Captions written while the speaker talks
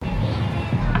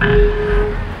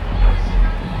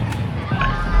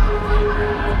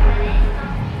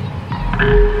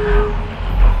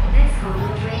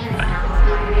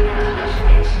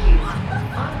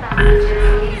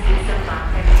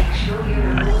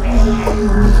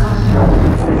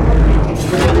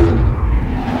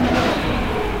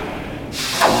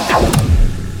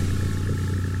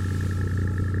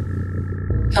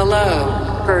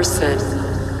Hello, person.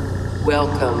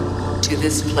 Welcome to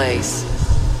this place.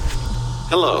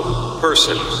 Hello,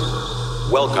 person.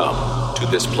 Welcome to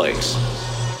this place.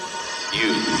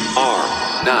 You are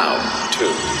now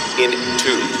tuned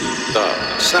into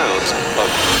the sounds of...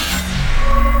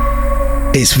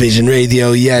 It's Vision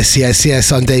Radio, yes.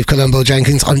 I'm Dave Colombo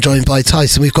Jenkins. I'm joined by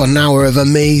Tice, and we've got an hour of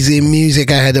amazing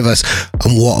music ahead of us.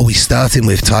 And what are we starting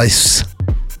with, Tice?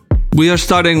 We are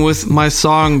starting with my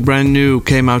song, brand new,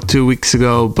 came out 2 weeks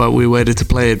ago, but we waited to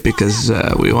play it because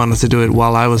we wanted to do it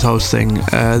while I was hosting.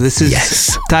 This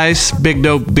is Thijs, Big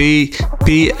Dope B,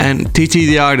 P, and TT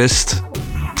the Artist.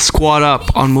 Squad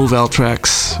Up on Move L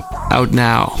Tracks, out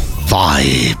now.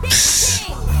 Vibes.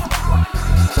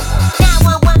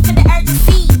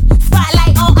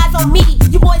 Spotlight, all eyes on me.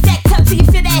 You boys act tough till you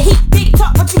feel that heat. Big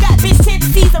talk, but you got bitch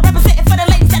tendencies. I'm representing for the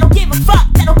ladies that don't give a fuck.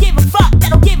 That don't give a fuck. That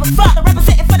don't give a fuck. I'm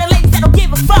representing for the ladies that don't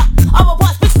give a fuck. All my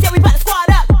boss bitches, yeah, we bout to squad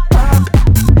up.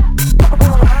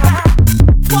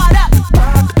 Squad up.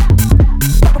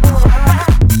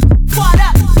 Squad up. Squad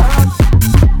up.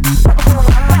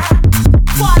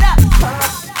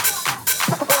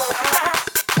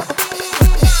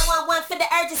 911 for the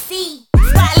urgency.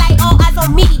 Spotlight, all eyes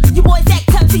on me. You boys act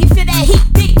tough till you feel that heat.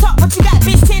 Big talk, but you got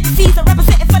bitch tendencies. I'm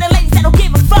representing for the ladies that don't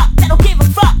give a fuck. That don't give a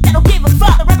fuck. That don't give a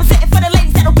fuck. I'm representing for the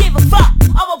ladies that don't give a fuck.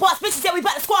 All my boss bitches, yeah, we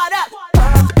bout to squad up.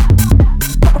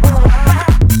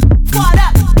 Squad up. Squad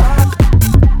up.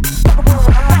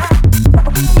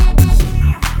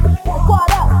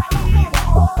 Squad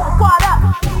up.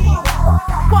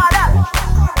 Squad up.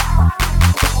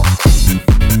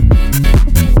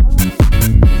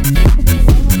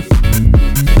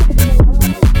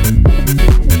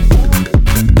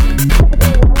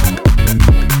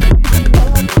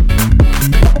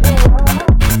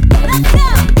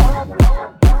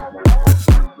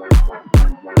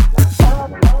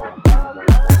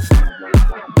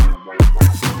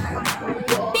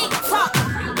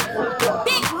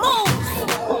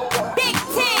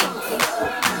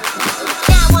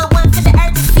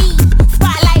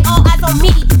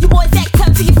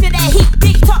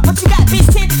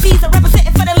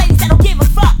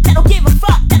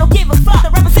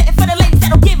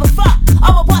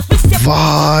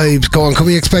 Go on, can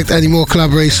we expect any more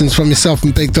collaborations from yourself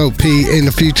and Big Dope P in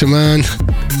the future, man?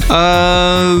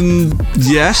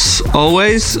 Yes,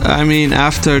 always. I mean,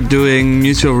 after doing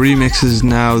mutual remixes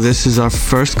now, this is our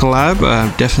first collab.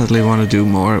 Definitely want to do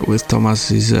more with Thomas.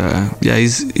 He's I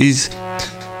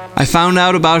found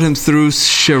out about him through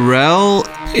Sherelle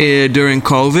during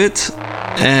COVID,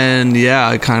 and yeah,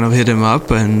 I kind of hit him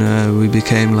up, and we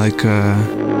became like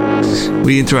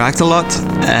we interact a lot.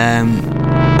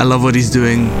 I love what he's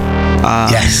doing.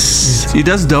 Yes. He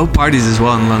does dope parties as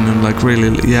well in London. Like really,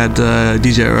 he had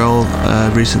DJ Earl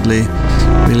recently.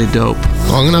 Really dope.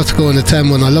 I'm going to have to go on the 10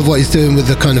 one. I love what he's doing with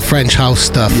the kind of French house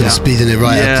stuff and speeding it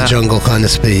right up to jungle kind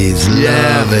of speeds.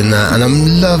 Loving that. And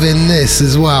I'm loving this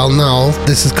as well now.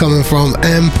 This is coming from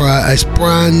Emperor. It's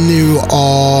brand new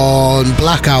on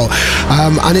Blackout.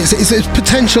 And it's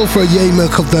potential for a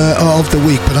Yamuk of the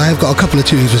week, but I have got a couple of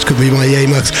tunes which could be my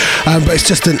Yamuks. But it's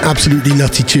just an absolutely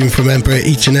nutty tune from Emperor,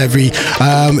 each and every.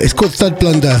 It's called Thud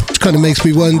Blunder, which kind of makes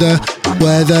me wonder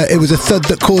whether it was a thud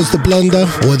that caused the blunder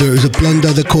or whether it was a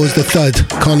blunder that caused the thud.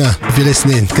 Connor, if you're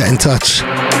listening, get in touch.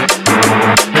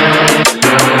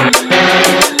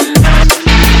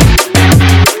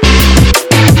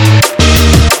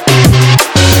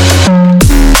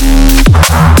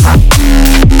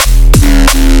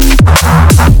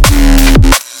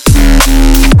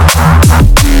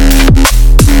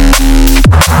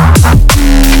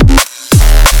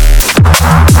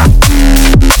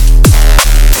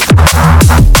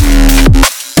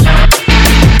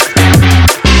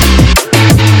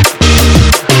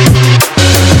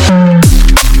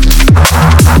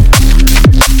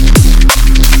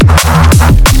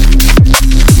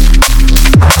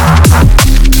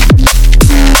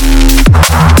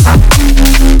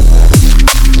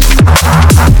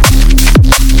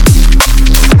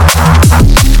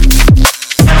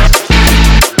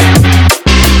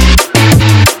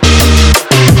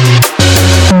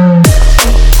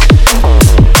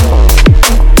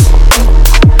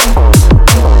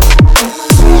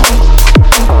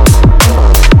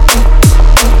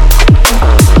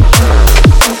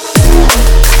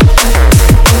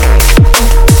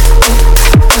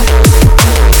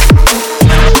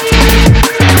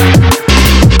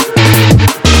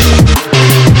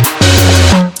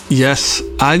 Yes,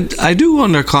 I do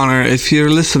wonder, Connor, if you're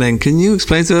listening, can you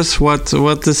explain to us what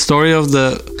the story of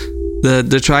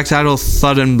the track title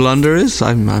Thud and Blunder is?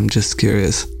 I'm just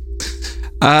curious.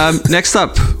 Next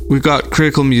up, we've got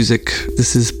Critical Music.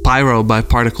 This is Pyro by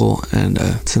Particle, and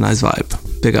it's a nice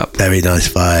vibe. Big up. Very nice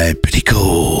vibe. Pretty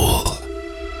cool.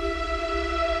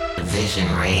 Vision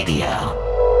Radio.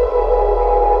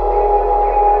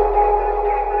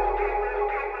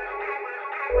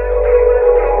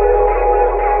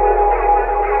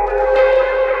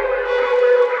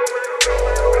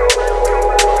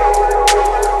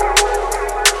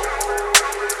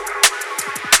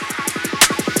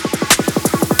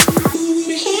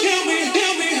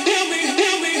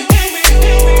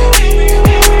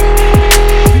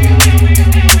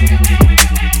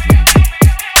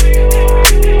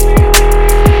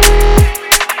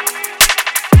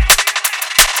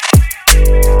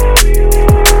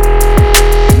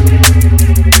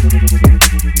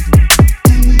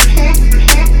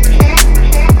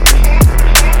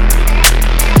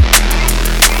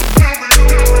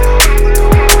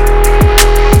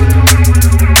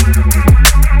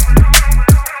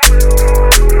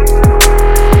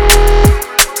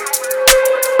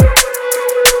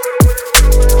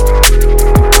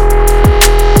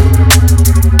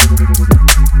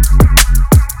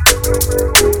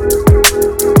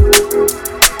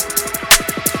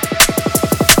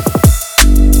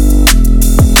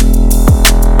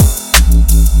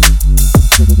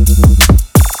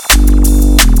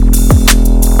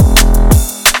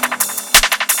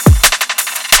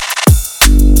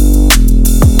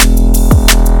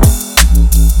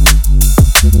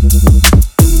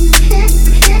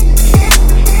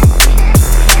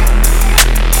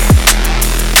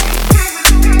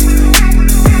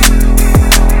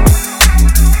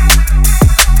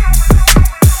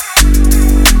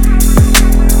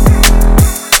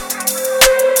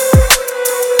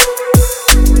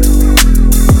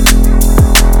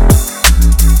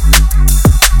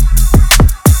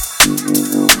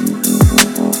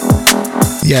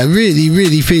 Yeah,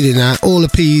 really feeling that. All the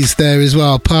P's there as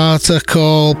well.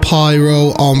 Particle,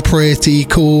 Pyro on Pretty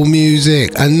Cool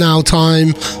Music. And now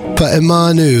time for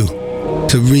Emanu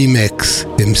to remix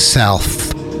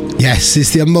himself. Yes,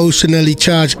 it's the Emotionally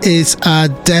Charged Is Our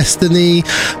Destiny,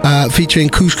 featuring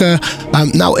Kushka,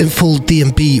 now in full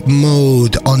D&B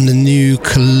mode on the new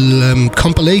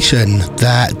compilation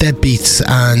that Deadbeats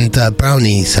and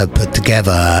Brownies have put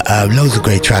together. Loads of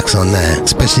great tracks on there,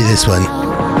 especially this one.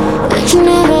 You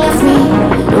never left me,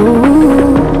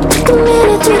 no. Took a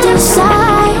minute to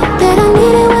decide that I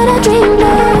needed what I dreamed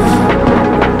of.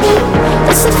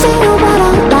 That's the thing about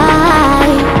our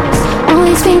lives,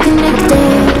 always been connected.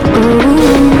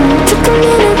 Took a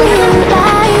minute to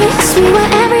realize we were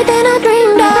everything I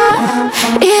dreamed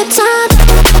of. It's time.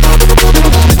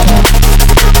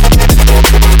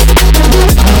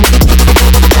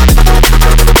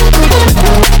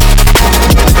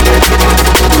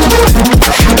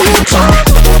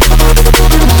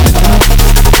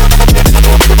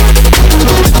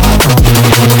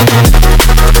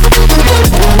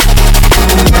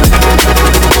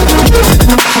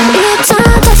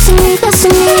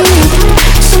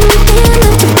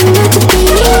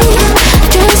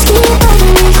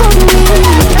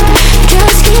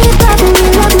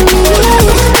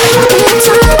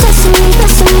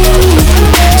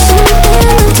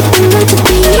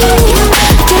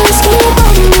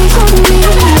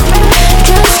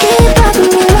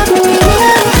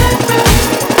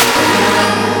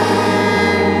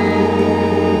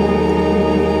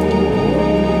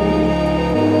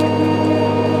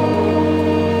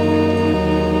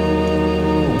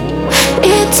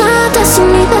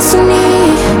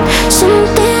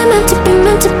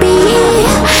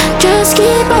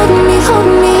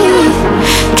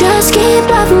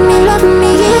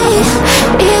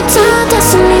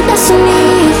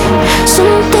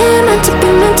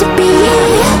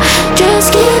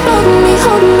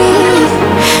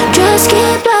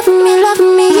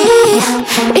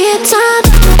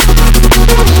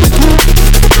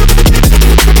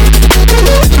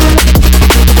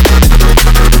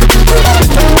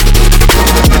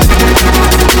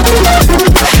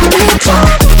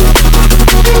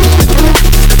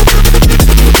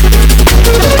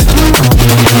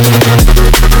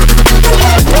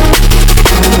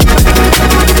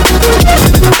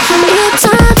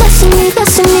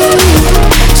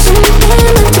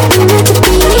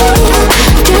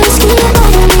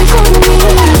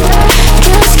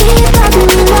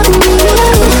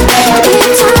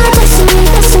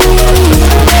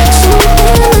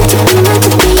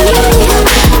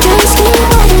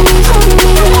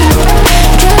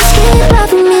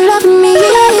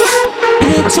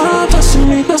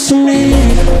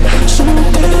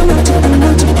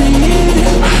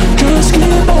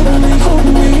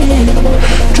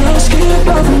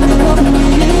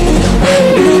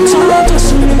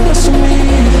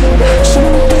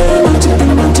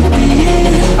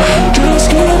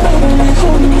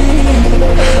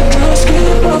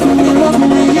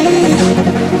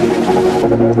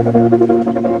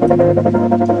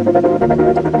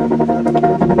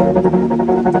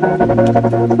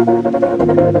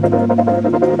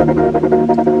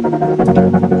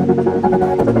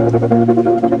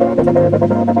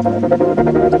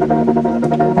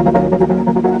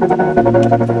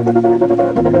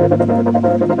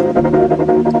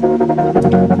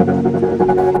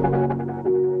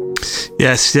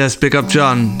 Yes, big up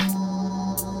John.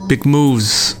 Big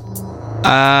moves.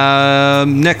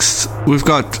 Next, we've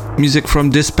got music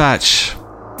from Dispatch.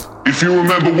 If you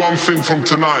remember one thing from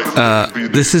tonight,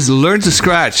 this is Learn to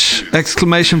Scratch!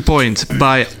 Exclamation point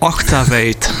by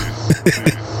Octavate.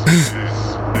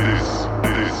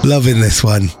 Loving this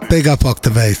one. Big up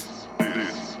Octavate.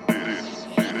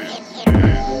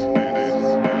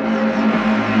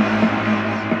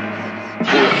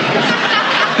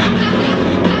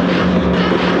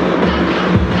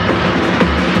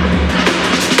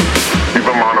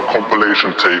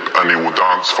 tape and he will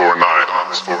dance for a night,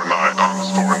 dance for a night,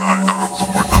 dance for a night, dance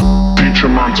for a night. Teach a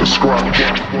man to scratch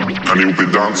and he'll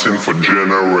be dancing for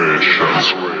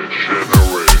generations.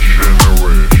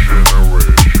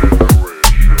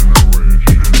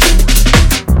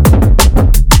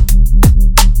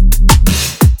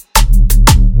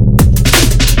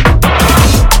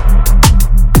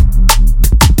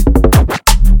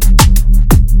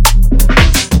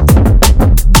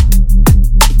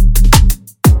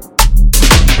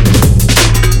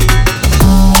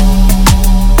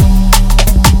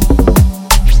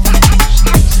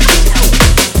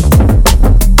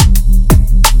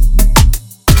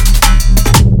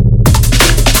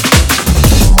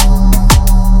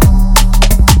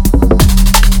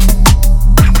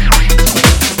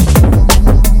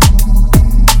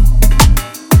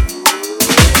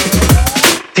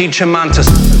 Teach a man to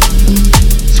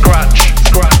scratch,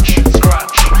 scratch,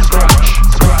 scratch, scratch, scratch,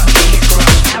 scratch.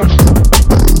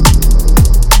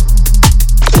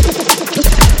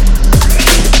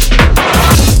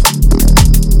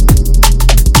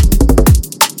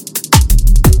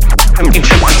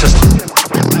 Teach a man to scratch.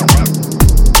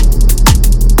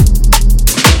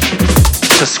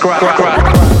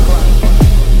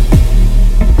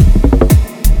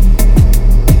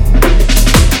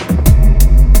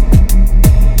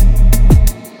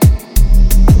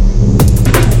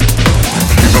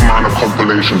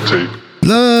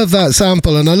 Love that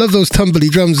sample, and I love those tumbly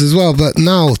drums as well. But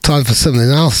now, time for something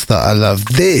else that I love.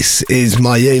 This is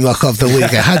my Yamuk of the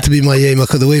week. It had to be my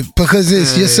Yamuk of the week because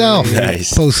it's yourself,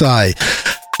 nice. Posai.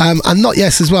 And Not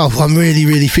Yes as well. I'm really,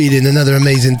 really feeling another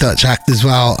amazing Dutch act as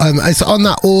well. It's on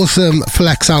that awesome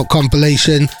Flex Out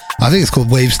compilation. I think it's called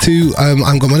Waves 2. I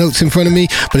haven't got my notes in front of me,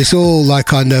 but it's all like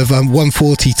kind of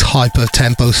 140 type of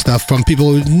tempo stuff from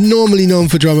people who are normally known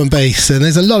for drum and bass. And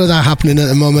there's a lot of that happening at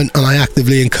the moment, and I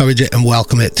actively encourage it and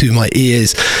welcome it to my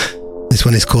ears. This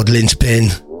one is called Linchpin.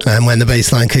 And when the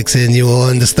bass line kicks in, you will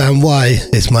understand why.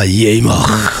 It's my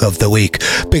Yamuk of the week.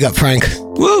 Big up, Frank.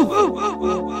 Woo!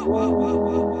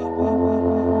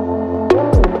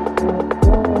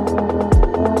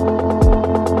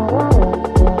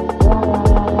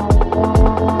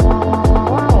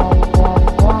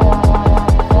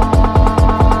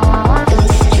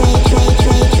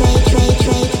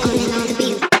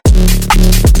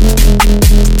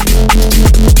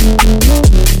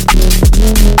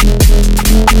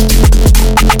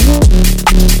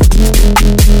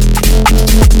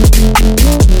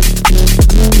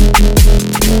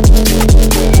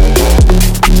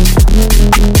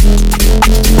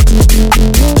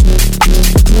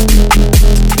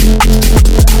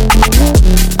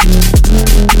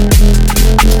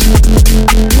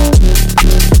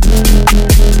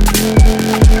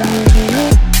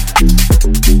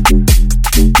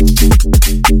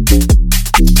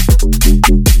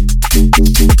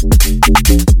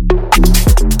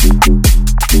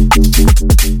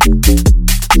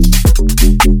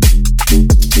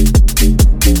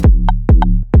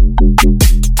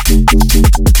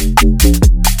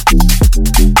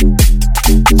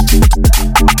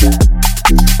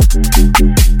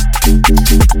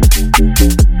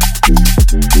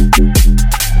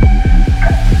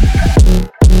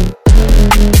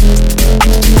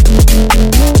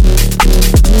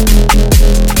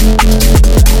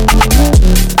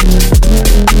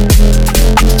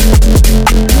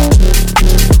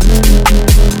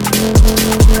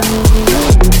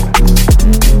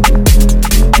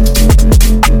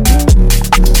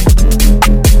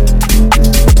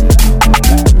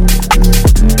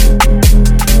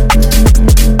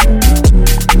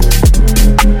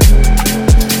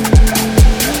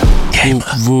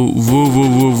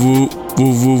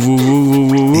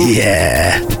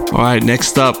 Alright,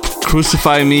 next up,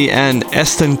 Crucify Me and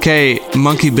Aston K,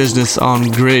 Monkey Business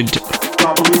on Grid.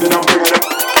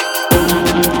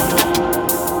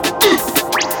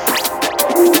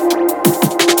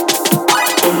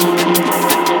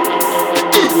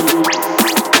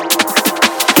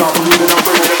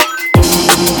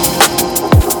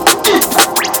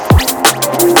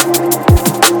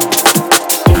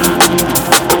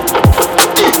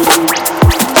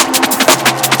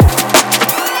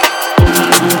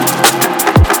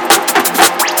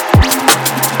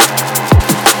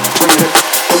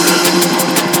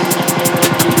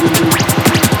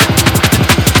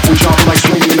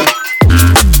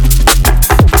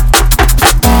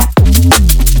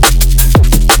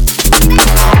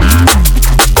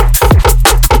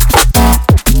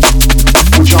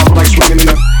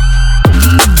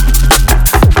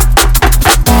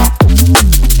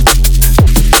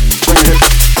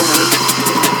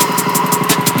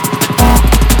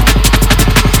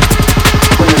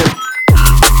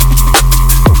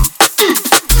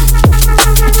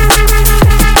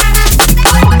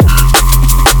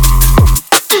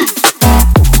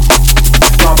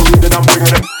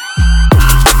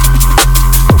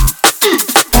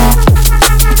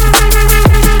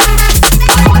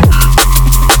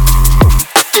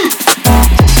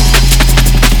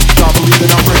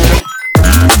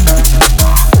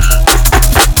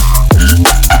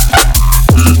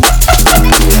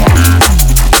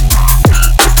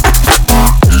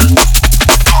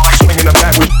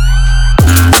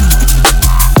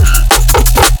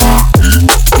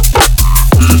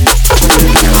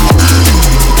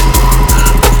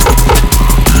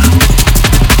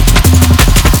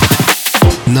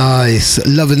 nice.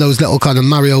 Loving those little kind of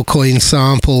Mario coin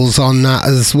samples on that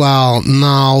as well.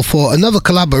 Now for another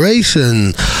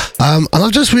collaboration, and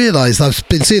I've just realised I've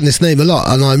been seeing this name a lot,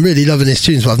 and I'm really loving his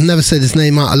tunes, but I've never said his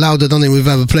name out aloud. I don't think we've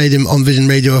ever played him on Vision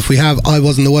Radio. If we have, I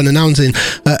wasn't the one announcing.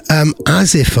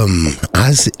 Azifum.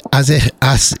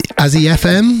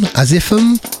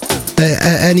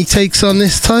 Any takes on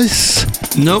this,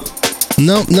 Tice? Nope.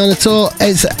 Nope, none at all.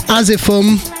 It's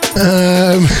Azifum.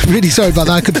 Really sorry about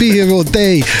that. I could be here all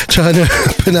day trying to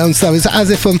pronounce that. It's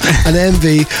Azifum and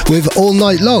Envy with All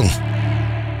Night Long.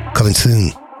 Coming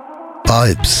soon.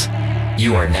 Vibes.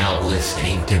 You are now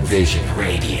listening to Vision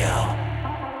Radio.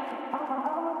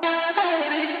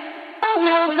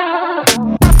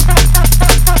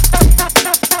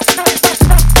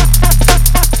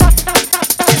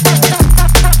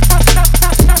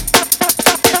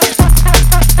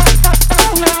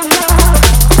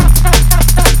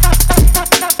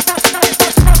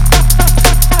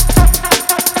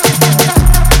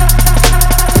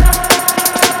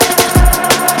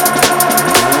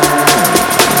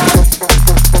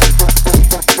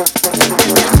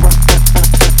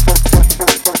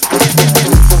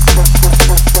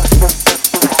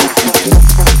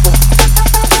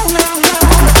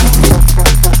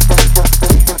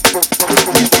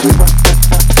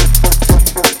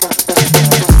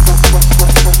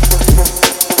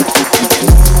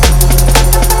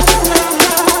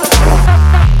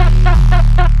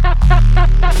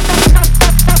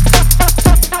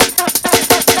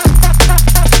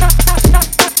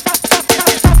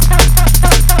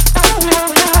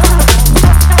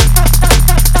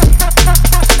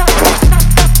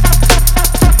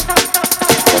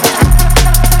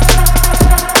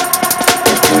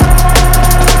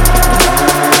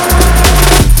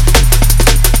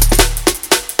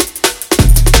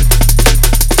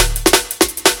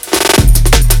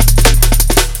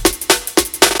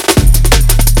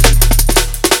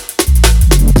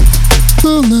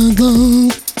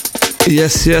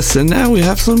 Yes, and now we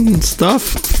have some stuff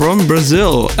from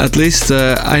Brazil. At least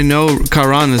I know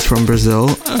Karan is from Brazil.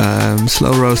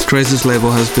 Slow Roast Traces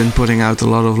label has been putting out a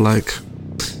lot of like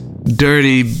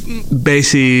dirty,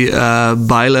 bassy,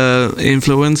 baila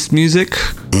influenced music.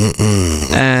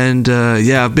 And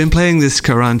I've been playing this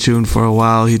Karan tune for a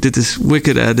while. He did this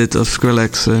wicked edit of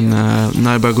Skrillex and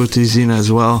Naibaguti Zina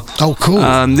as well. Oh, cool.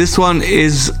 This one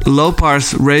is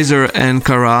Lopars, Razor and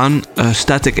Karan,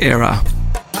 Static Era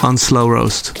on Slow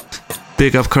Roast.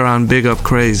 Big up Karan, big up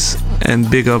Craze, and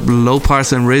big up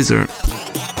Lopars and Razor.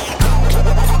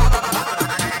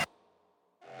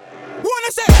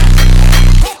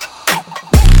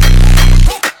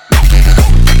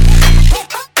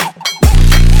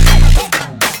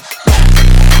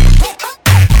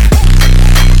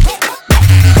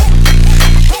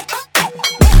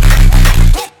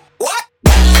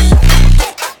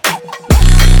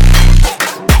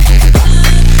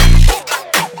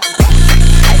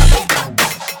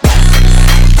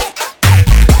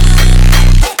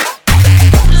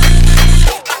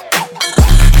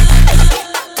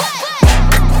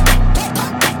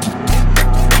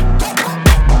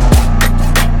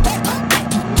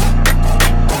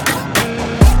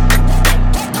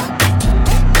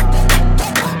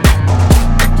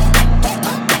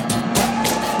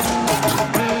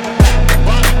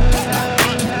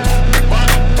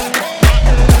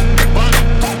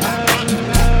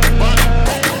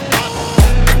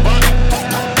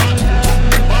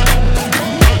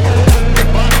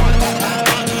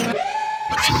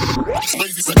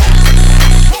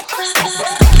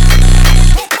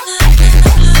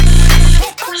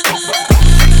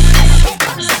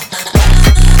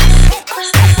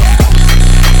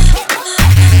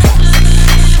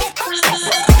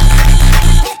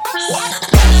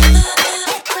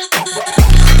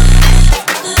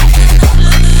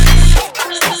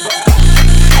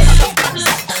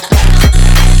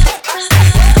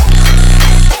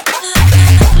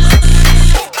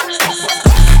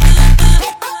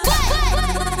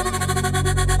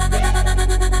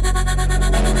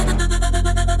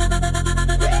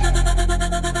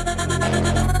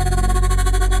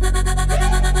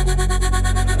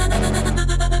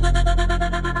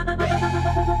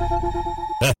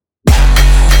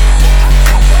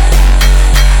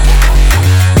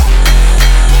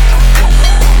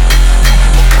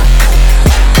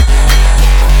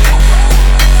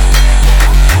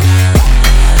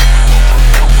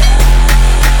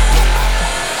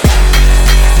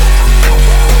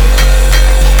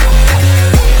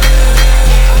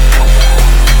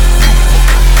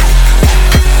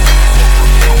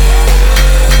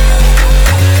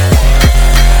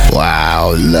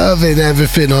 Loving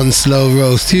everything on Slow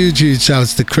Roast. Huge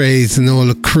shouts to Craze and all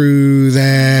the crew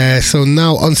there. So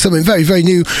now on something very, very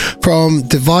new from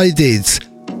Divided.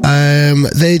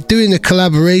 They're doing a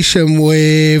collaboration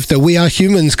with the We Are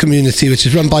Humans community, which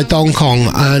is run by Don Kong,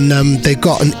 and they've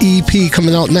got an EP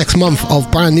coming out next month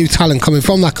of brand new talent coming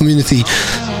from that community,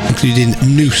 including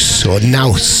Noose or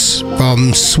Naus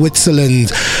from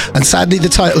Switzerland. And sadly, the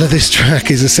title of this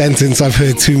track is a sentence I've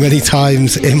heard too many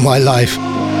times in my life.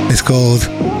 It's called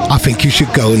I Think You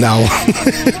Should Go Now.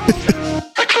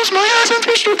 I close my eyes and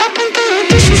wish you up and down.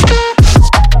 This is the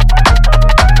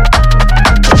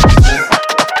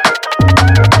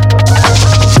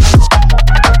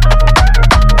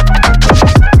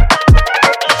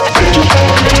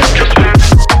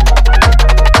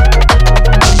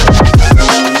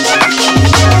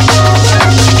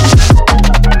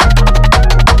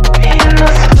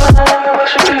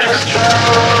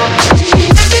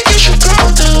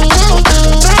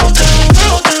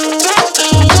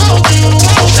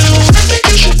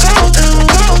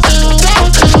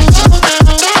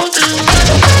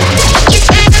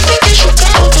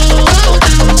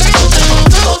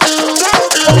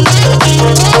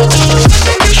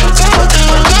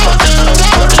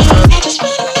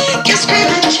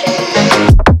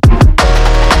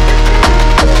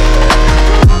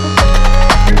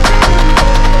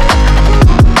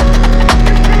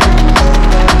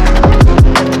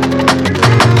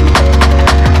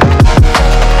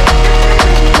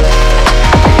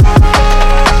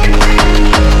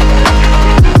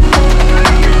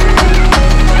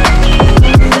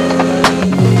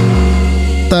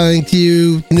Thank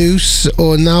you, Noose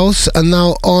or Naus. And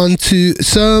now on to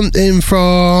something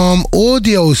from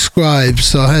Audio Scribes.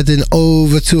 So heading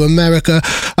over to America.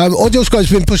 Audio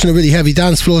Scribes been pushing a really heavy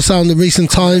dance floor sound in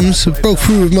recent times. Broke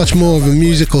through with much more of a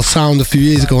musical sound a few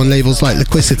years ago on labels like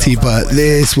Liquidity, but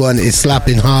this one is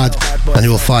slapping hard, and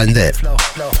you will find it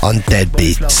on Dead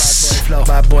Beats.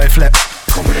 Bad boy flip.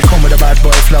 Come with the bad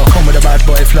boy flow, come with the bad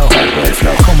boy flow,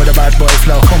 come with the bad boy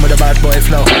flow, come with the bad boy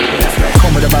flow,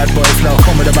 come with the bad boy flow,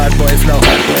 come with the bad boy flow,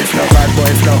 bad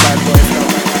boy flow, bad boy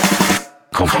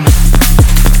flow. Come.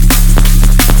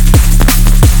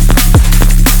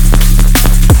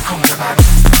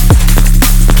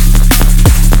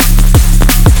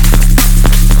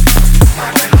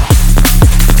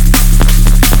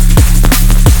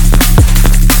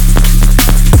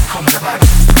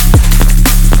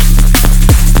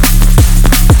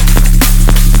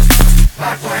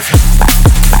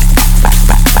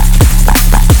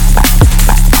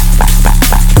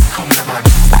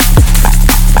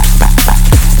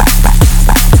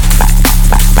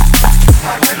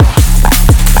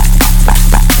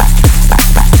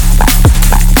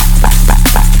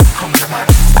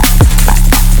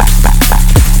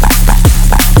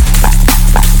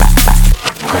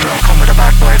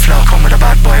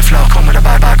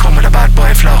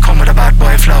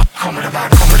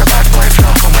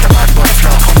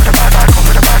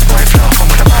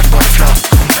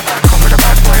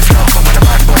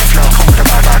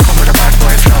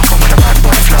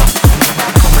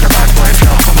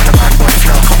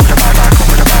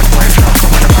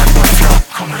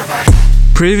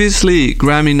 Previously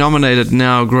Grammy nominated,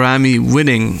 now Grammy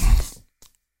winning.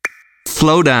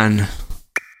 Flowdan,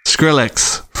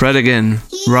 Skrillex, Fred again,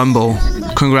 Rumble.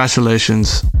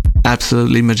 Congratulations.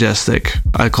 Absolutely majestic.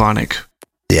 Iconic.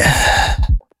 Yeah.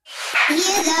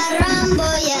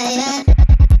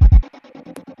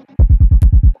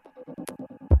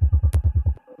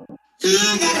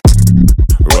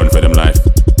 Run for them life.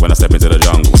 When I step into the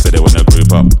jungle, say they wanna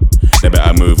group up. They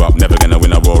better move up, never gonna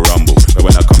win a Royal Rumble. But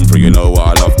when I come through, you know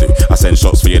what I love to. I send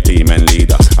shots for your team and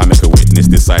leader. I make a witness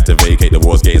decide to vacate. The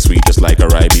war's getting sweet just like a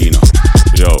Ribena.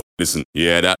 Yo, listen, you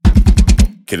hear that?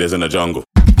 Killers in the jungle.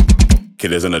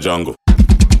 Killers in the jungle.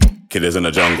 Killers in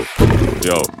the jungle.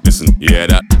 Yo, listen, you hear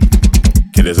that?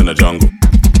 Killers in the jungle.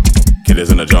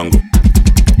 Killers in the jungle.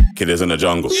 Killers in the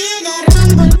jungle.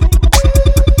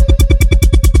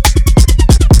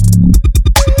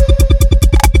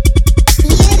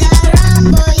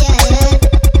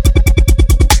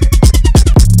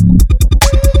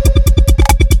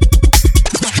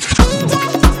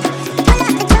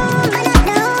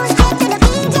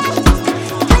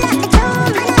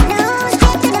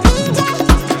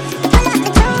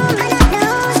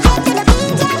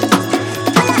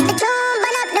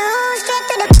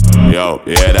 Yo,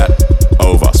 you hear that?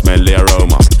 Over, smell the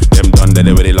aroma. Them done dead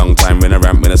a really long time. When I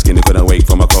ramp, when I skinny couldn't wake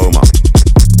from a coma.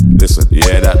 Listen, you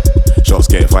hear that? Shots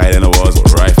get fired in the walls,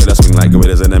 but rifle that swing like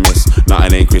gorillas in the mist.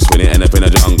 Nothing ain't crisp when it end up in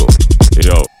the jungle.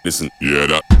 Yo, listen, you hear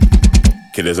that?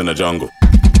 Killers in the jungle.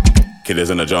 Killers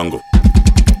in the jungle.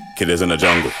 Killers in the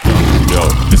jungle. Yo,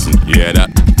 listen, you hear that?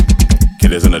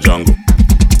 Killers in the jungle.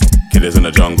 Killers in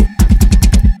the jungle.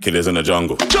 Killers in the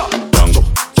jungle. Jungle,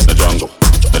 the jungle,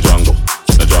 the jungle,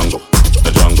 the jungle,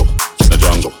 the jungle, the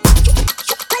jungle. Jungle,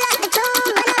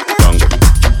 jungle,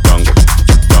 jungle,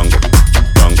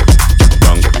 jungle,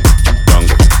 jungle,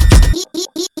 jungle.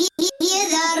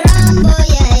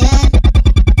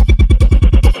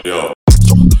 Yo.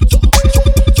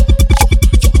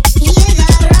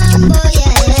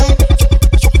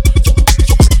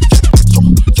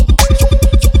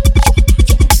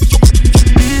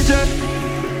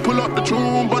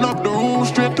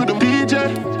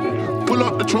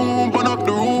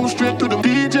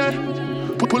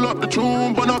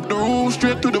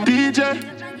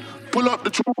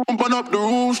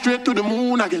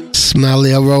 Smell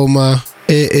the aroma.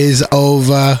 It is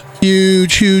over.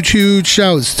 Huge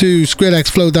shouts to Skrillex,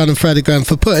 Flowdown and Freddie Graham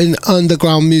for putting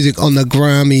underground music on the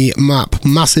Grammy map.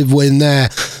 Massive win there.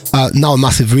 Now a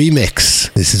massive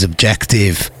remix. This is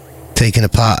Objective, taking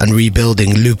apart and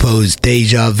rebuilding Lupo's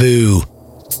Deja Vu.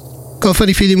 Got a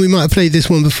funny feeling we might have played this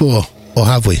one before, or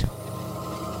have we?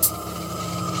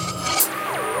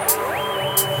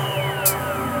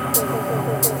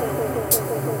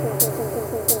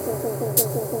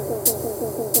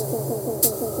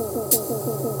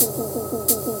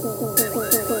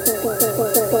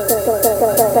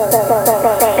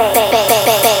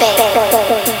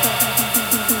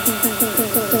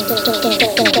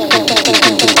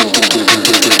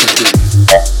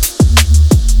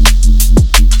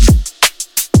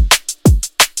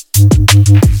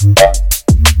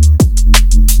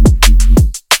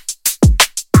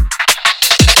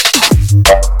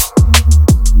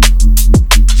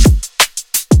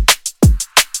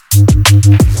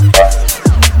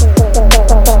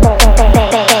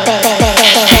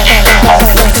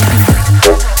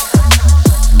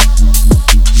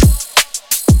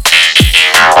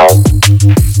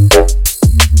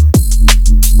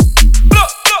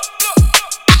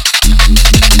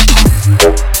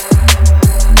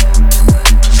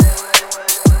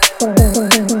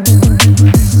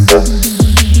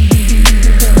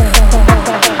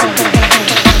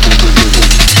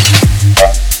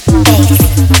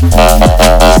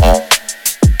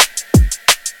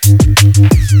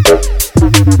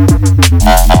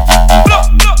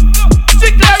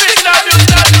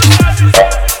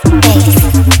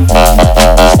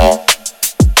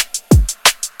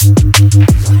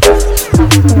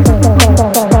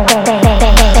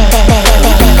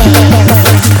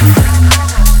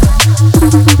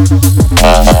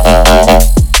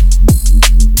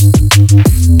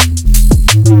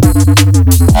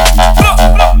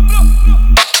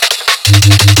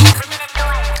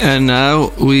 And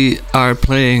now we are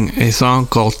playing a song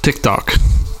called TikTok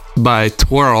by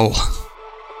Twirl,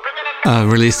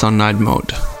 released on Night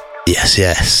Mode.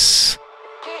 Yes.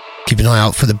 Keep an eye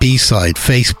out for the B-side,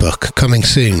 Facebook, coming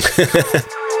soon.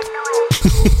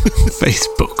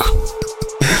 Facebook.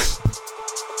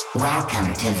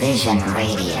 Welcome to Vision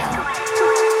Radio.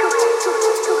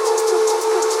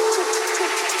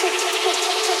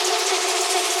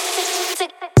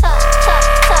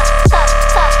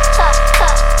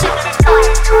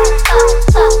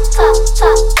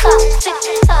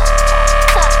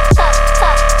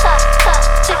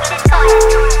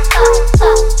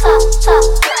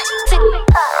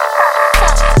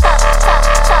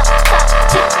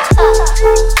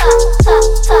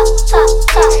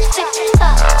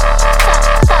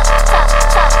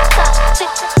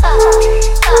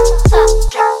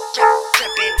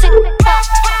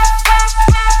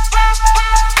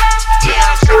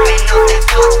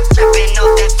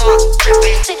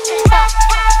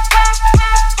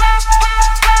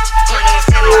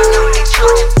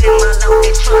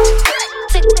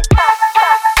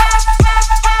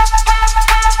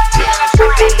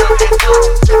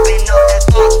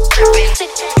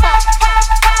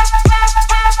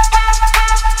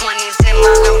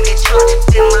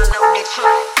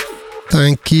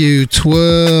 Thank you,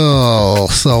 Twirl.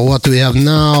 So what do we have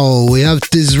now? We have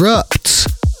Disrupt,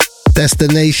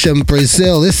 Destination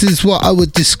Brazil. This is what I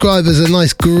would describe as a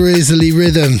nice grizzly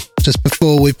rhythm. Just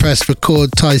before we pressed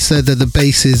record, Ty said that the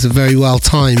basses are very well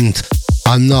timed.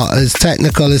 I'm not as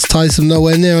technical as Tice, I'm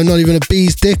nowhere near. I'm not even a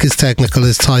bee's dick as technical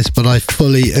as Tice, but I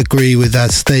fully agree with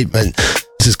that statement.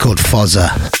 This is called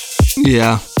Fozza.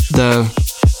 Yeah,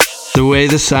 the way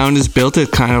the sound is built,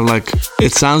 it kind of like,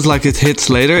 it sounds like it hits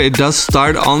later. It does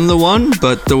start on the one,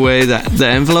 but the way that the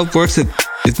envelope works,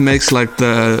 it makes like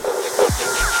the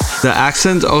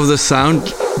accent of the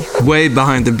sound way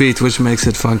behind the beat, which makes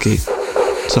it funky.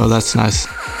 So that's nice.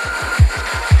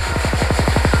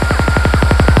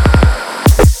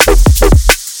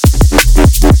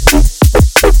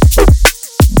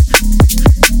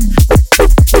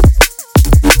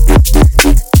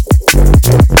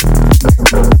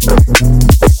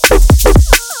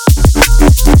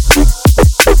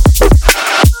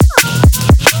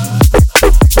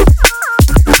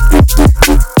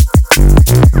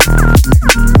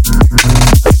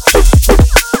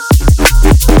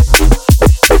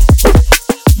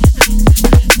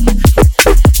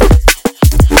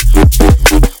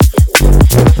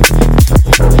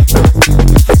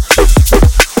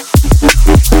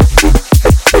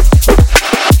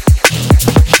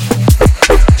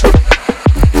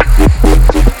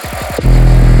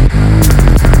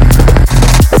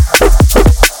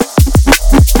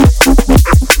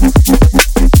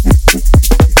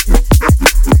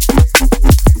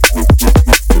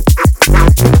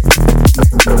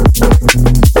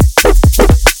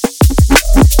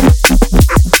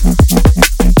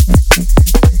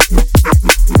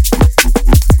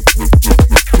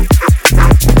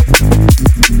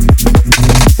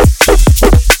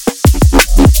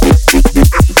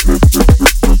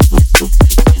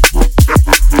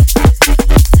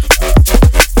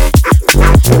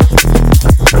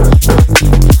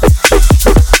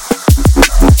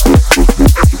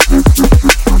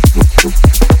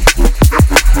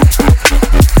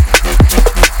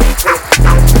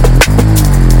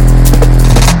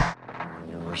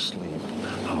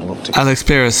 Alex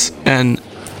Pierce and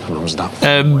on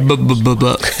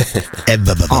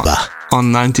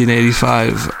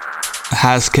 1985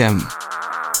 Hascam.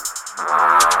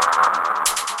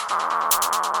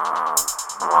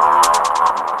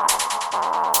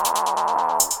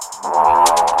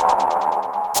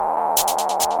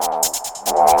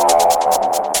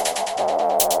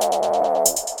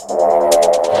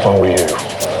 If I were you,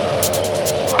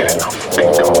 get in that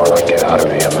fucking car and get out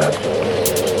of here, man.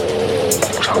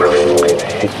 Because I'm gonna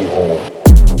fucking hit you all.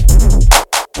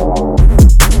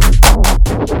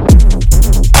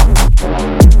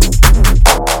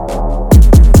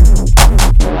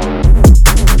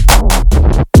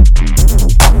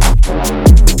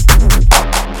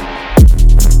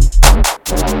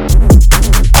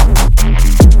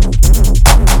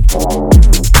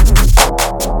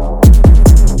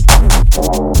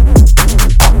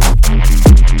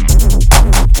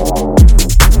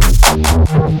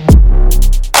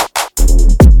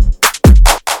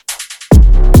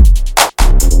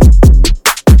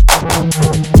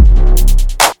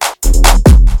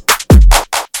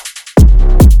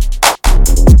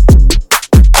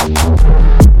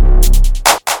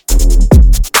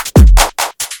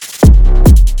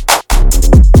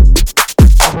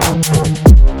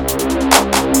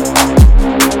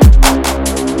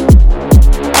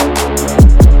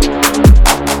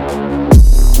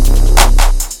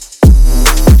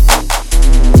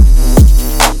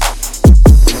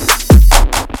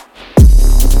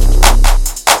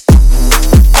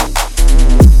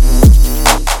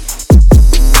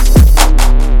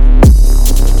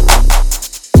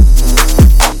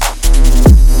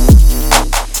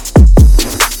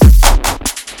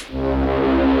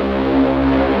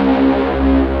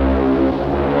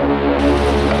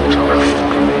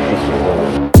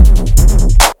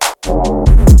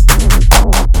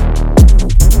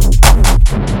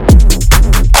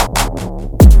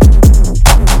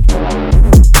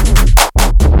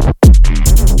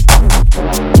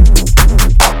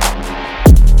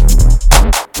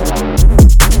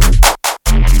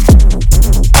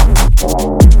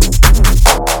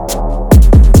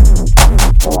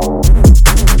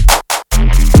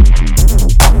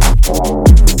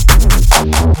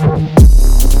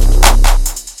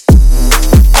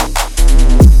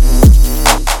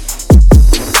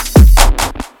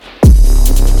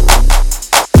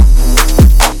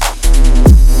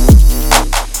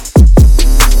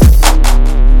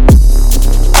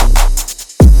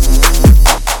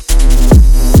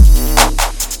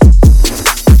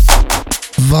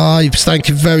 Thank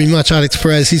you very much, Alex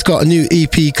Perez. He's got a new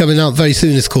EP coming out very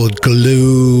soon. It's called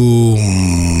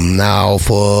Gloom. Now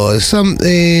for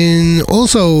something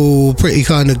also pretty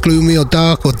kind of gloomy or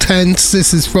dark or tense,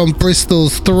 this is from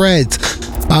Bristol's Thread.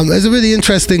 There's a really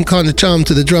interesting kind of charm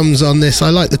to the drums on this. I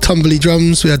like the tumbly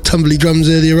drums. We had tumbly drums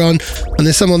earlier on, and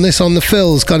there's some on this on the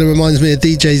fills. Kind of reminds me of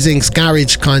DJ Zink's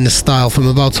garage kind of style from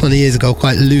about 20 years ago,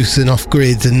 quite loose and off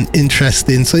grid and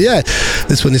interesting. So yeah,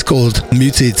 this one is called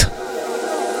Muted.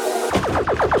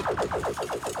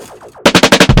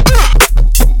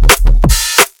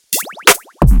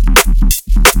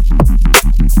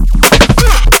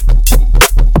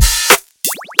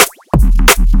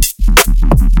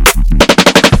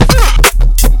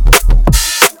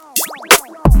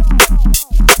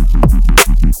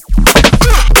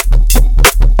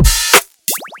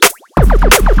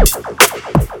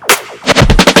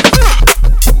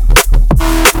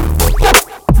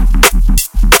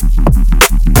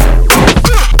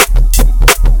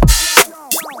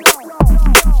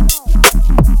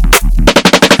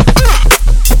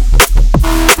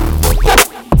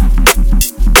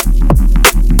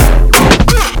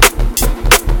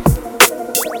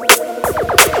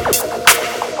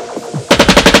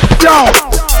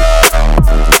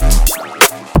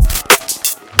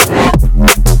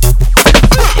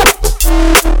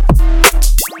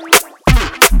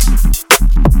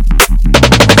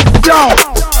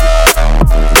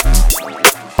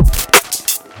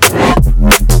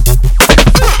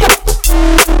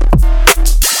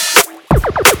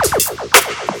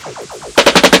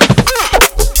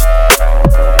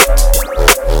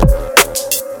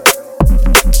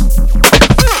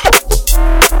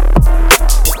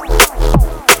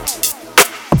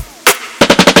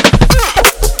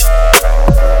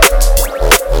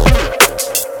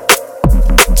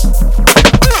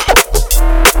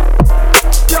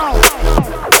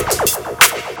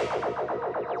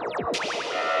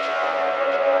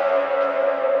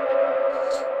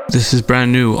 This is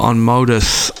brand new on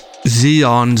Modus.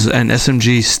 Xeons and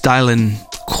SMG styling.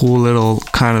 Cool little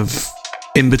kind of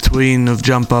in between of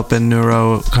jump up and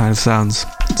neuro kind of sounds.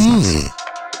 It's nice.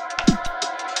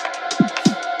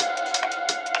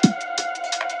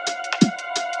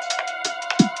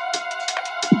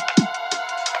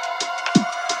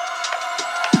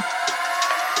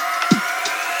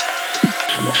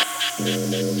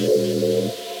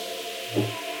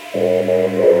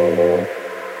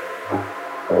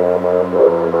 Get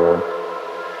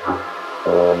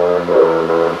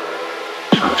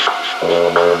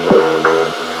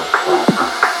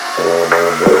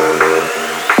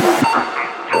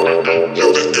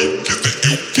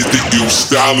the new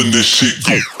style and this shit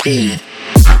go boom.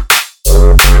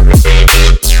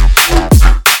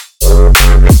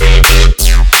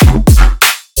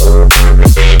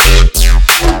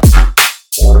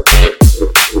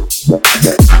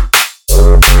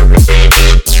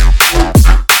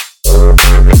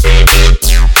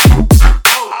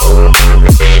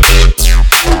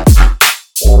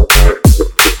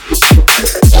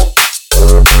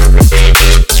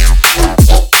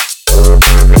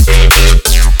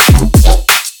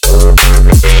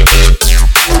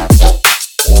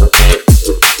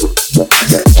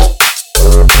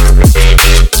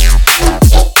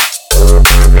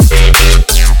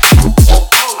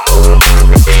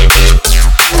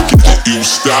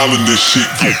 Style and this shit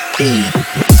go boom.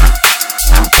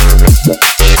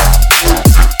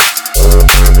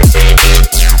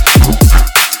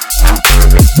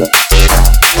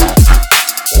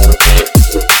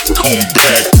 Come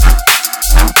back.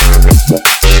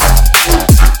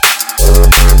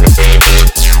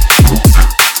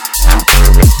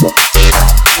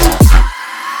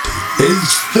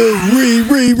 It's the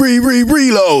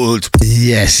reload.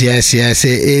 Yes, it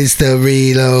is the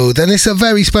reload, and it's a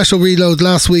very special reload.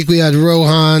 Last week we had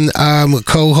Rohan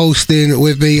co-hosting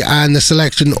with me, and the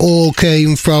selection all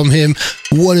came from him.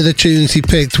 One of the tunes he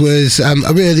picked was a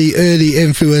really early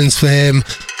influence for him.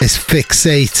 It's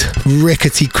Fixate,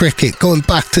 Rickety Cricket, going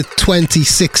back to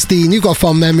 2016. You got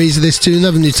fond memories of this tune,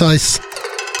 haven't you, Tice?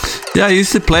 Yeah, I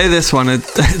used to play this one. It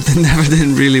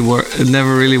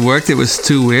never really worked. It was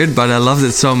too weird, but I loved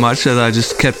it so much that I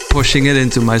just kept pushing it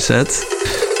into my sets.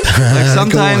 Like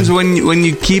sometimes when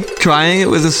you keep trying it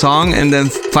with a song and then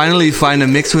finally find a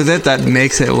mix with it that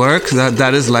makes it work,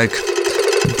 that is like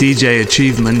DJ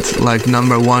achievement, like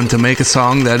number one, to make a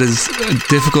song that is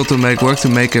difficult to make work, to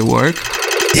make it work.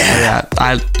 Yeah,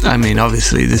 I mean,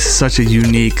 obviously, this is such a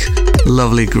unique,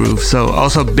 lovely groove. So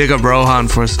also big up Rohan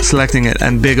for selecting it,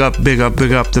 and big up the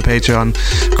Patreon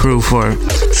crew for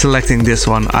selecting this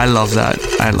one. I love that.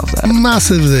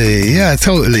 Massively, yeah,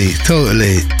 totally.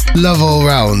 Love all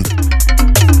round.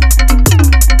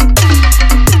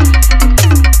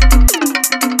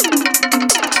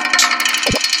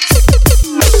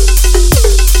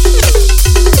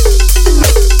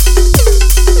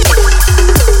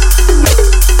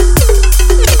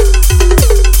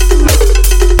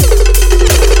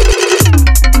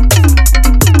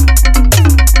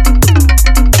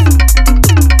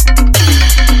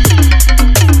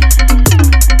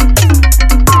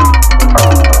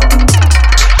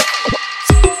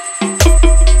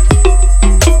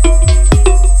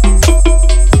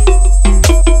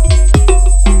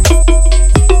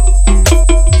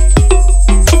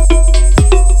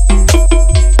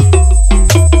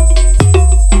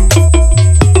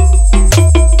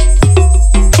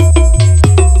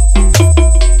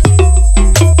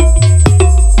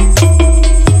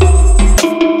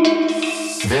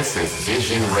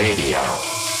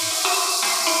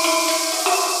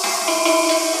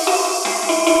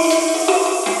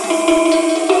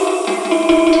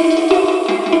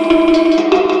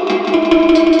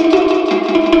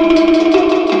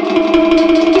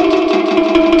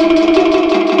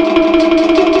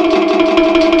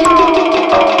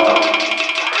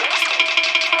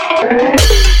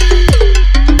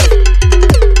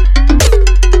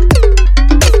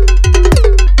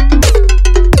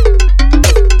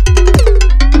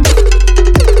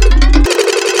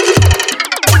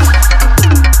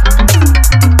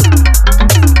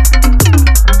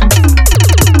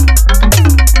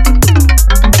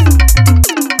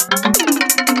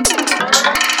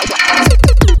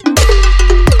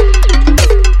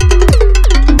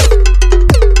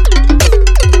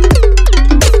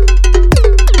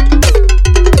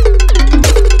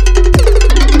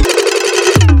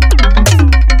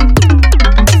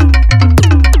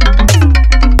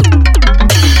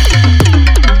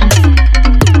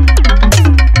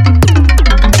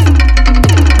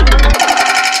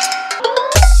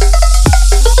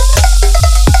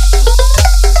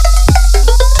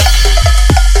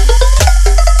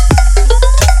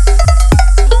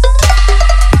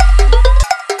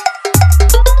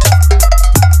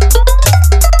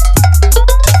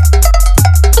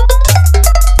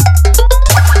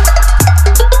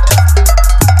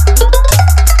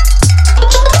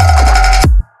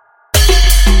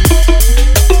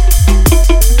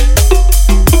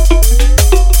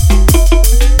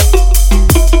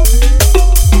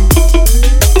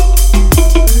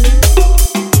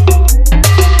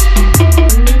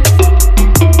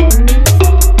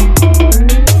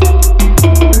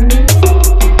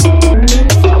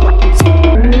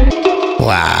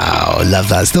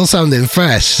 still sounding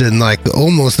fresh and like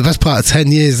almost the best part of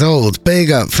 10 years old. Big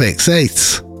up Fix 8.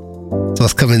 So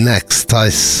what's coming next,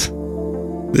 Tice?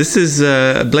 This is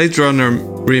a Blade Runner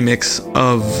remix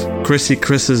of Chrissy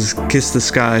Chris's Kiss the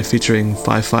Sky featuring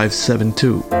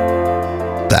 5572.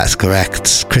 That's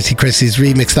correct. Chrissy Chris's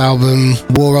remixed album,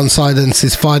 War on Silence,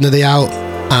 is finally out.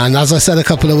 And as I said a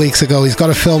couple of weeks ago, he's got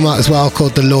a film out as well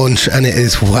called The Launch, and it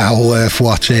is well worth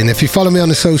watching. If you follow me on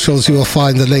the socials, you will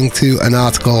find a link to an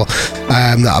article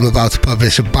that I'm about to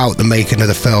publish about the making of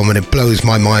the film, and it blows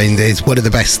my mind. It's one of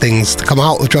the best things to come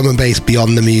out of drum and bass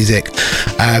beyond the music.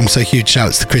 So huge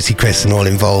shouts to Chrissy Chris and all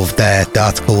involved there. The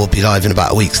article will be live in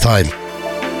about a week's time.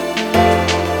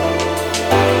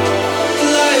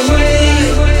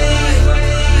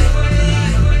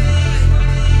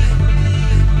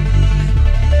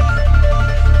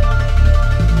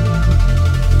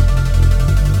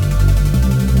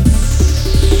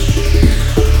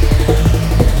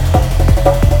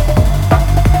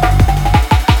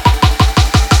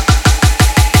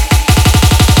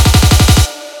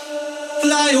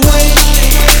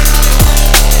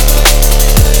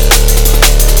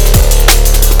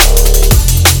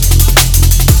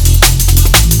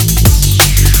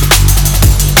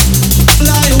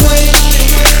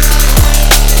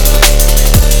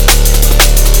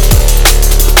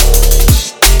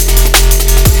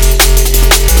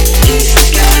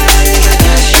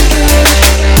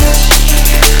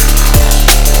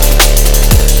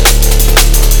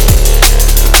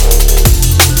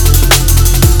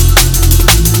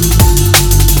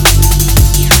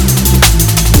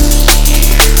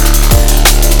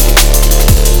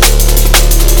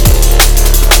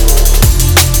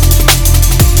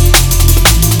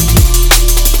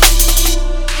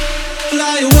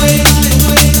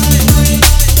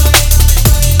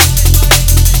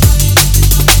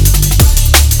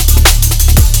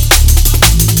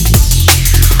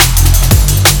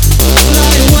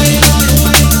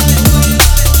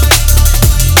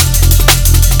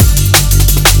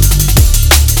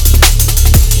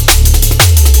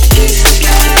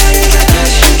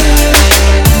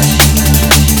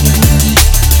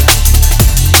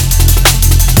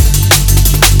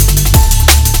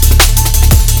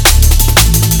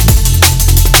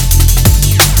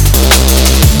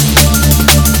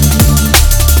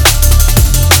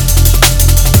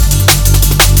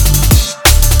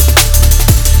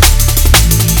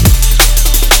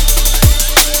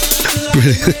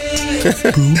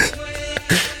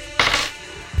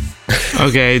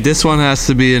 Okay, this one has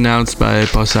to be announced by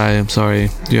Posai. I'm sorry.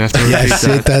 You have to repeat yes,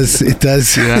 that. It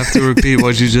does. You have to repeat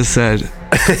what you just said.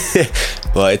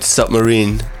 Well, it's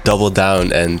Submarine, Double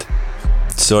Down, and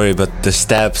sorry, but the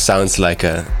stab sounds like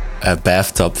a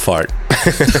bathtub fart.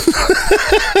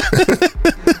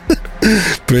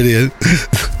 Brilliant.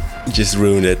 Just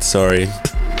ruined it, sorry.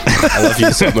 I love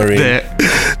you, Submarine.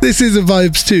 This is a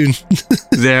vibes tune.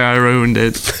 There, I ruined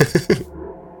it.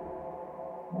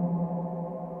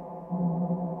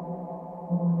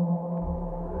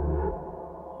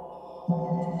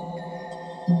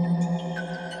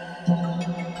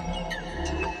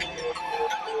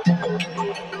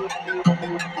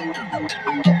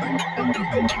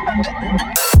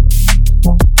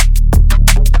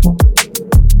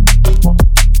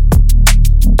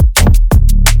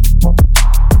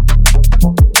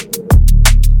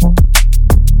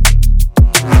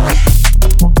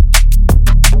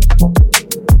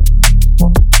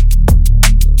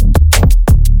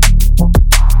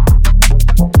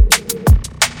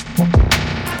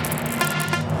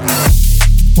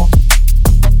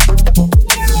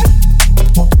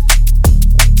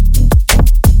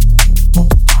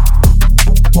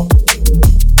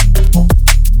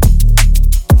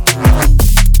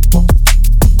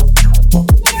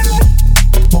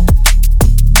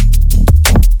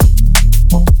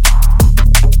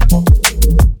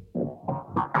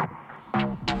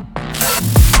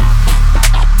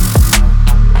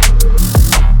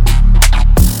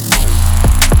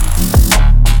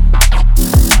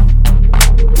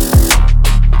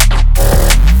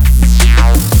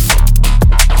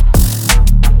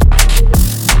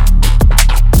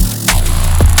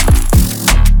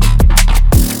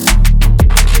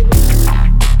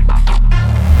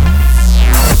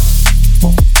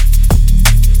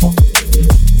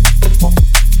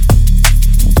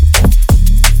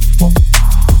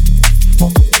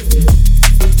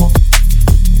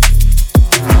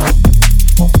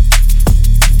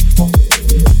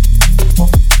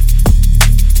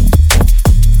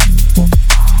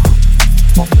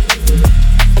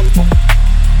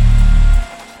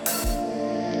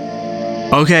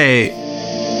 Okay,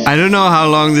 I don't know how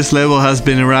long this label has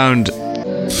been around,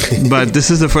 but this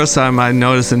is the first time I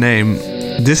noticed the name.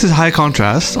 This is High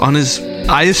Contrast on his,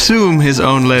 I assume, his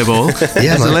own label.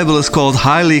 Yeah, the label is called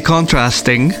Highly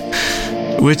Contrasting,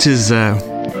 which is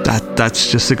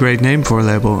that's just a great name for a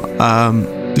label.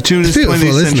 The tune is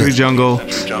 20th Century Jungle.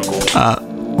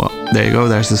 Well, there you go.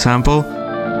 There's the sample.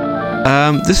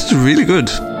 This is really good.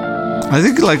 I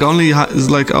think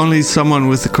only someone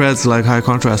with the creds like High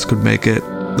Contrast could make it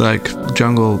like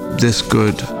jungle this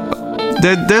good.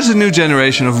 There's a new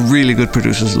generation of really good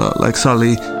producers like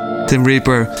Sully, Tim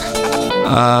Reaper.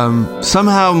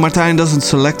 Somehow Martijn doesn't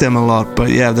select them a lot, but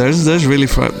yeah, there's really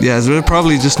they're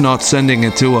probably just not sending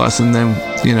it to us, and then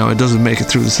it doesn't make it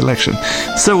through the selection.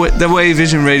 So the way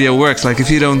Vision Radio works, like if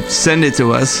you don't send it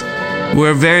to us,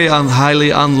 we're very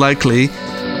highly unlikely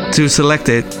to select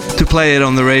it to play it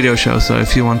on the radio show. So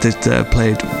if you want it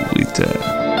played,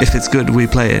 if it's good, we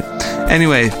play it.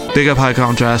 Anyway, big up High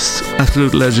Contrast,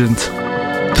 absolute legend.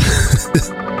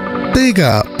 Big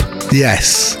up,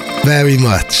 yes, very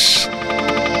much.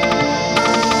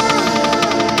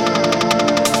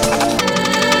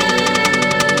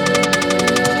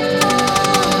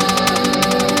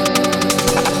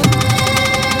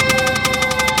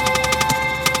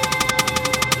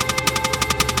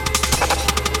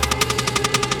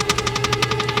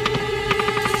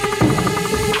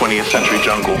 Century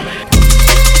Jungle.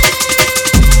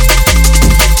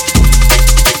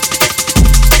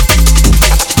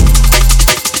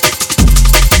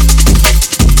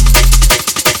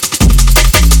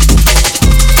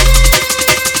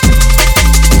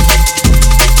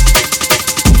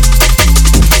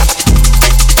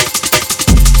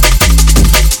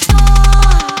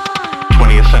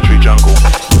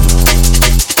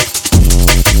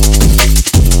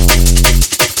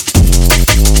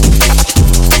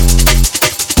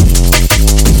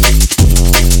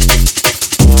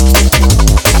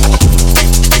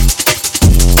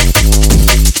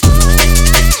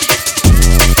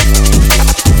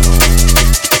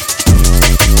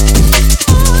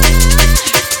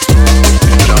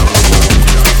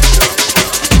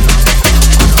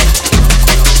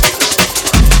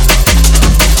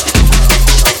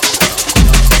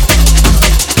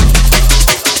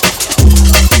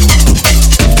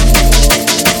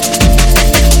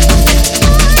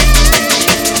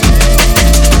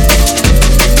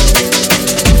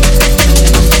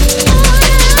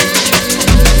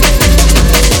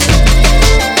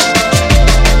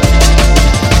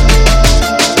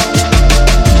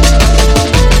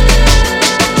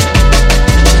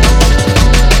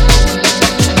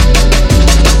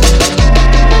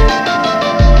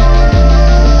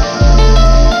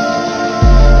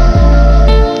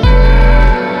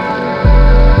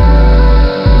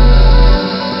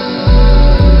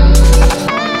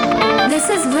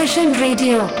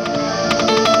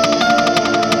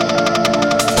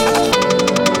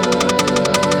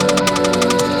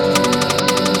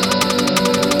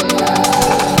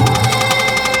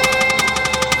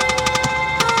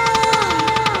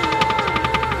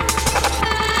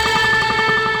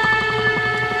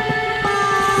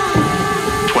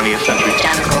 20th Century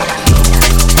Jungle.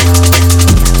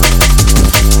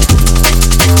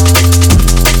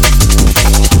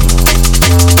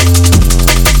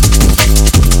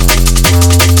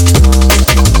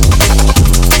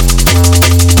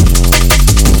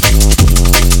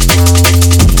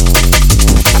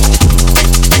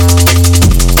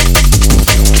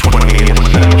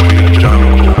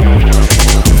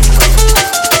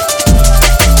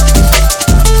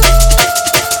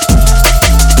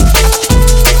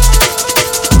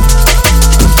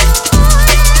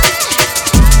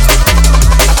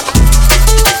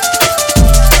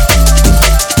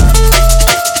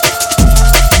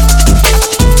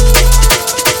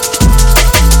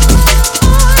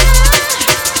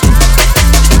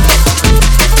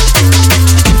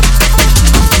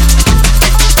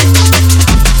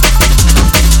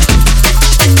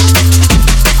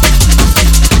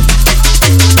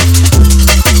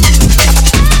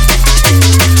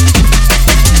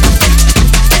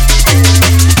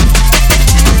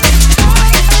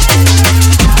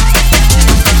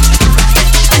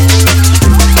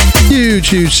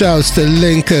 Huge shouts to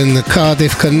Lincoln, the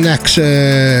Cardiff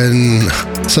connection.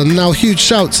 So now huge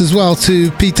shouts as well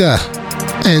to Peter,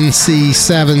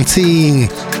 NC17,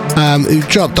 who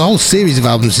dropped a whole series of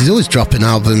albums. He's always dropping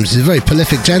albums. He's a very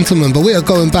prolific gentleman, but we are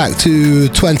going back to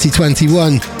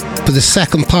 2021 for the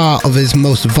second part of his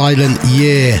Most Violent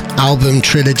Year album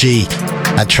trilogy.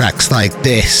 Tracks like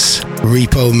this,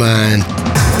 Repo Man,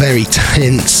 very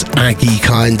tense, Aggie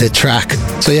kind of track.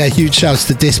 So yeah, huge shouts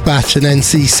to Dispatch and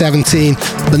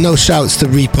NC17, but no shouts to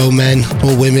Repo Men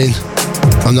or women.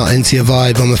 I'm not into your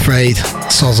vibe, I'm afraid.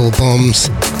 Sozzle bombs.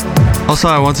 Also,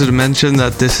 I wanted to mention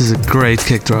that this is a great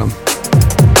kick drum.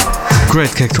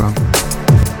 Great kick drum.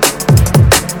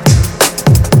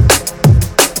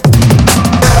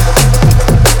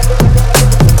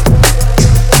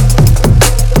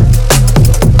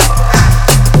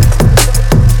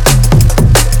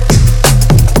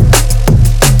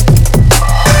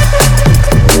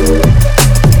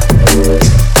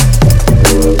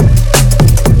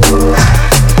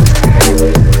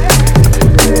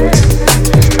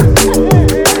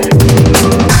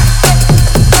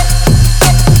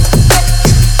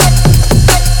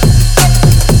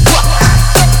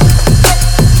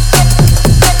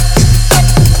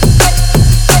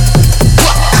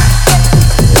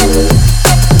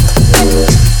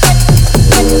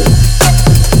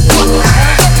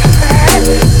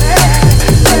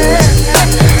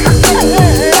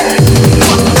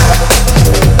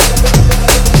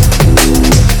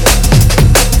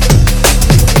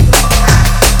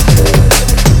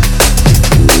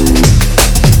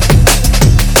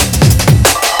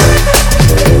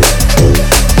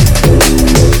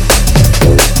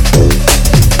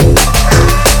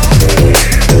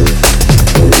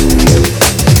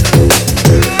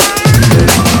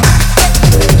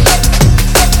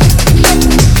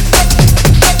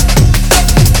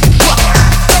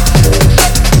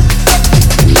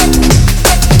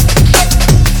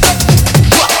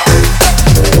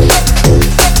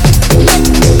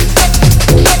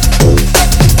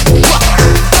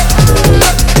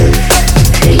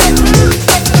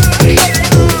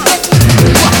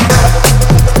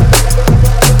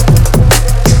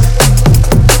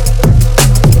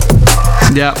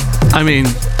 Yeah, I mean,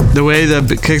 the way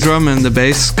the kick drum and the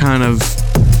bass kind of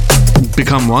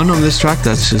become one on this track,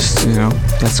 that's just, you know,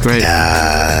 that's great.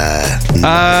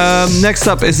 Next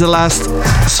up is the last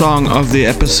song of the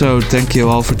episode. Thank you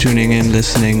all for tuning in,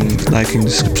 listening, liking,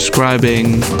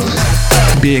 subscribing,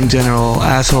 being general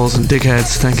assholes and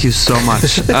dickheads. Thank you so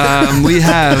much. We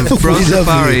have Bro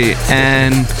Safari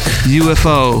and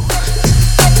UFO.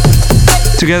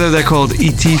 Together they're called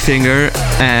E.T. Finger,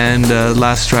 and the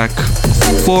last track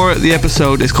for the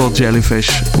episode is called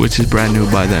Jellyfish, which is brand new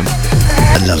by them.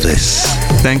 I love this.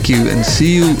 Thank you, and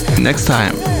see you next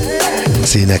time.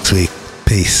 See you next week.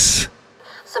 Peace.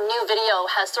 Some new video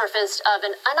has surfaced of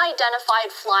an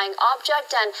unidentified flying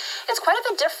object, and it's quite a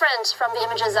bit different from the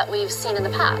images that we've seen in the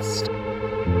past.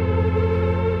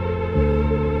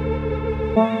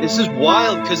 This is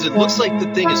wild because it looks like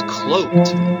the thing is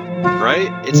cloaked,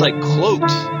 right? It's like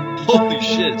cloaked. Holy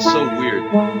shit, it's so weird.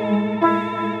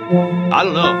 I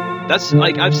don't know. That's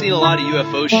like, I've seen a lot of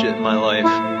UFO shit in my life.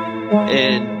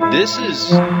 And this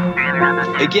is,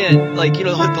 again, like, you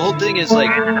know, the whole thing is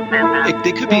like,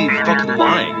 they could be fucking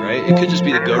lying, right? It could just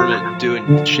be the government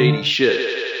doing shady shit.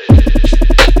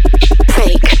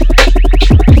 Fake.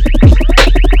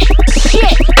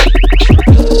 Shit.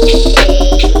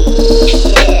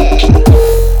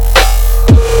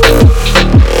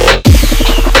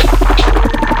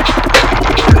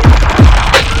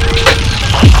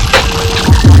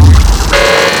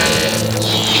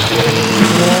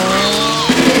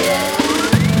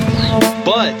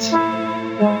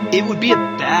 It would be a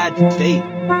bad fate.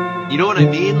 You know what I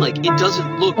mean? Like, it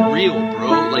doesn't look real,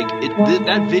 bro. Like,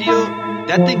 that video,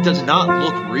 that thing does not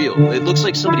look real. It looks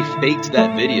like somebody faked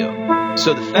that video.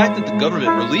 So the fact that the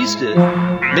government released it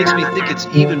makes me think it's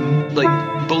even, like,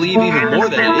 believe even more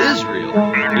that it is real.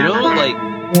 You know? Like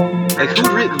who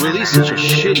released such a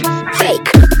shitty fake?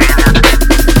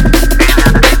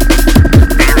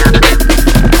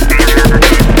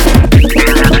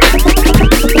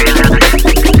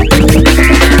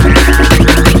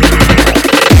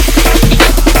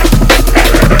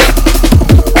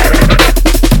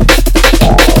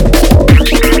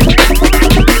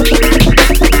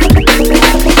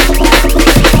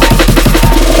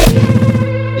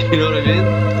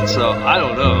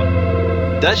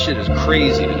 That shit is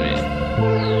crazy to me.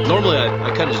 Normally,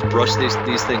 I kind of just brush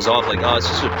these things off like, oh, it's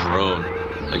just a drone,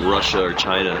 like Russia or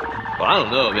China. But I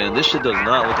don't know, man. This shit does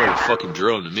not look like a fucking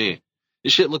drone to me.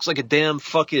 This shit looks like a damn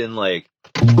fucking, like,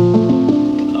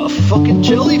 a fucking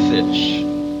jellyfish.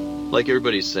 Like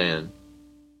everybody's saying.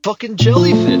 Fucking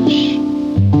jellyfish.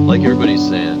 Like everybody's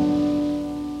saying.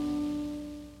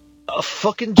 A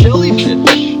fucking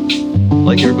jellyfish.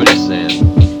 Like everybody's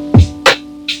saying.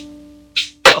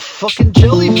 Fucking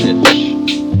jellyfish,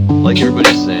 like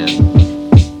everybody's saying.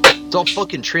 It's all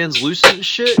fucking translucent and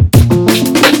shit. A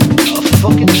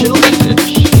fucking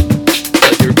jellyfish,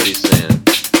 like everybody's saying.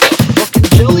 A fucking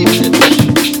jellyfish,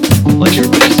 like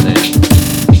everybody's saying.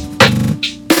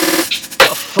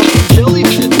 A fucking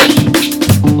jellyfish,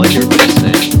 like everybody's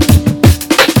saying.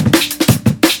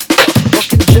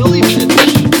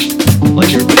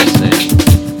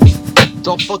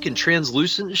 fucking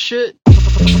translucent and shit.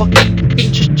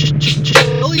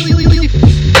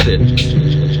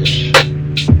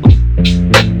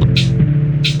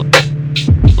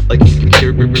 Like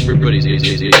everybody's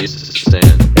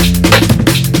saying.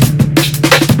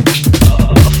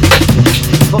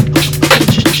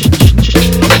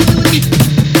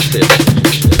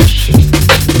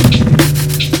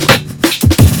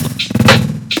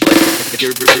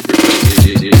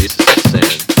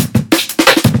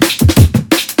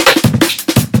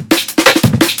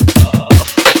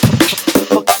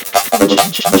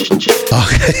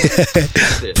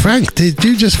 Okay. Frank, did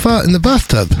you just fart in the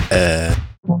bathtub?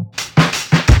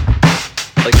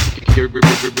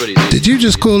 Did you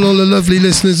just call all the lovely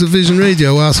listeners of Vision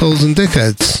Radio assholes and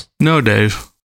dickheads? No, Dave.